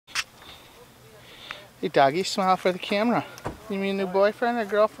Hey doggy, smile for the camera. You mean a new boyfriend or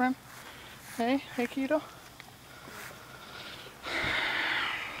girlfriend? Hey Keto?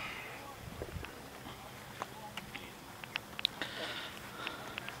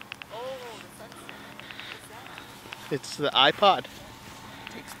 It's the iPod.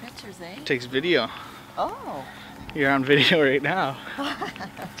 Takes pictures, eh? Takes video. Oh. You're on video right now.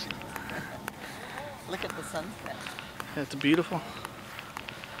 Look at the sunset. It's beautiful.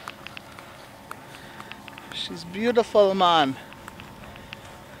 She's beautiful, man.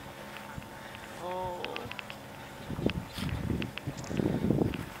 Oh.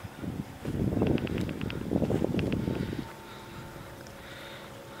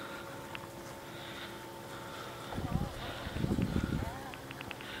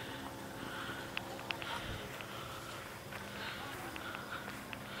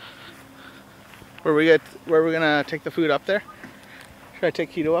 Where we gonna take the food up there? Should I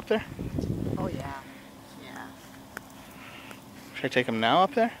take Keto up there? Oh yeah. Yeah. Should I take him now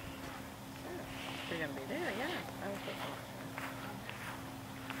up there? Sure. You're gonna be there, yeah. I would think so.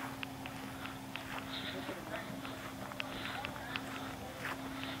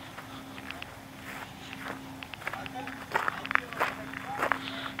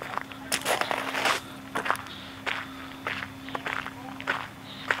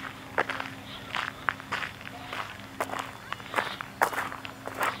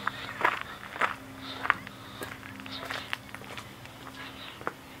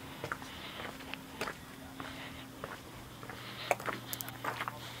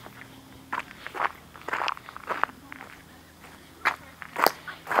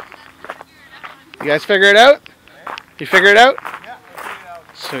 You guys figure it out? You figure it out? Yeah, I figured it out.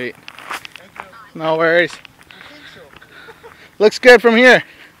 Sweet. Thank you. No worries. I think so. Looks good from here.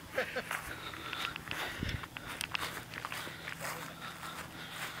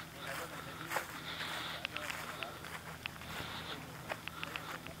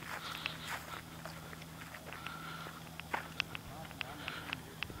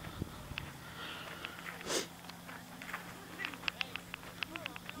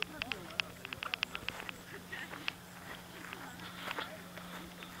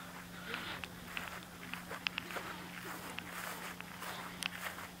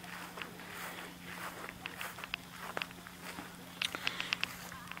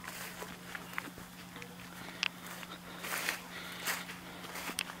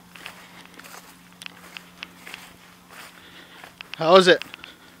 How is it?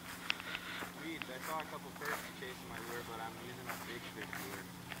 Weeds. I saw a couple fish chasing my lure, but I'm using a big fish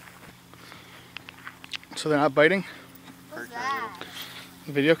lure. So they're not biting? What's that?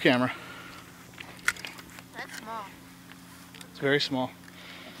 Video camera. That's small. It's very small.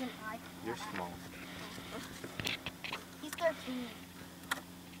 It's an eye. You're small. He's 13.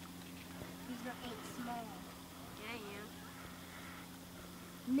 He's not 8 small. Yeah,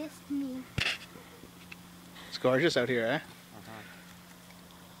 you. Missed me. It's gorgeous out here, eh?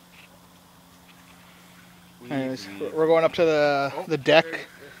 Anyways, we're going up to the deck.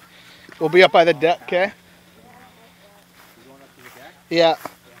 We'll be up by the deck, okay? You going up to the deck? Yeah. Let's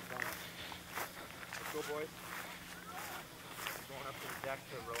go, boys. We're going up to the deck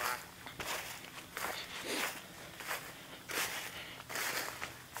to relax.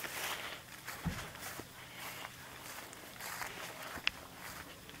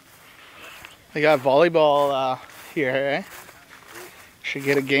 They got volleyball here, eh? Should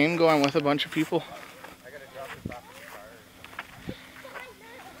get a game going with a bunch of people. I gotta drop this off in the car.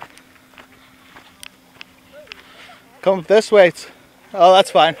 Come this way. Oh,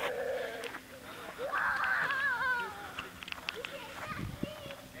 that's fine.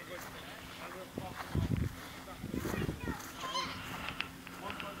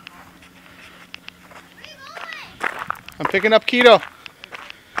 I'm picking up Keto.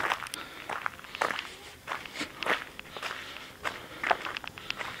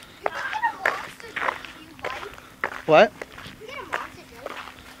 What?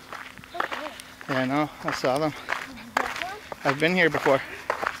 Yeah, I know. I saw them. I've been here before.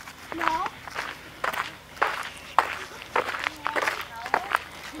 No.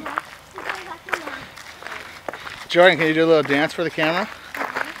 Jordan, can you do a little dance for the camera?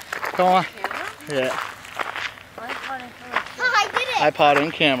 Come on. Yeah. I did it. iPod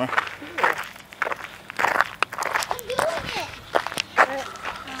and camera. I'm doing it.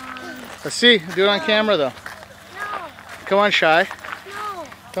 Let's see. Do it on camera though. No. Come on, Shy. No.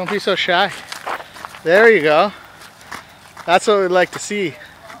 Don't be so shy. There you go. That's what we'd like to see.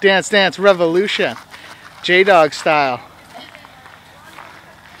 Dance, dance, revolution. J-Dog style.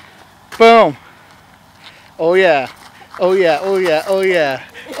 Boom. Oh yeah. Oh yeah, oh yeah, oh yeah.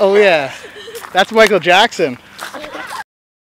 Oh yeah. That's Michael Jackson.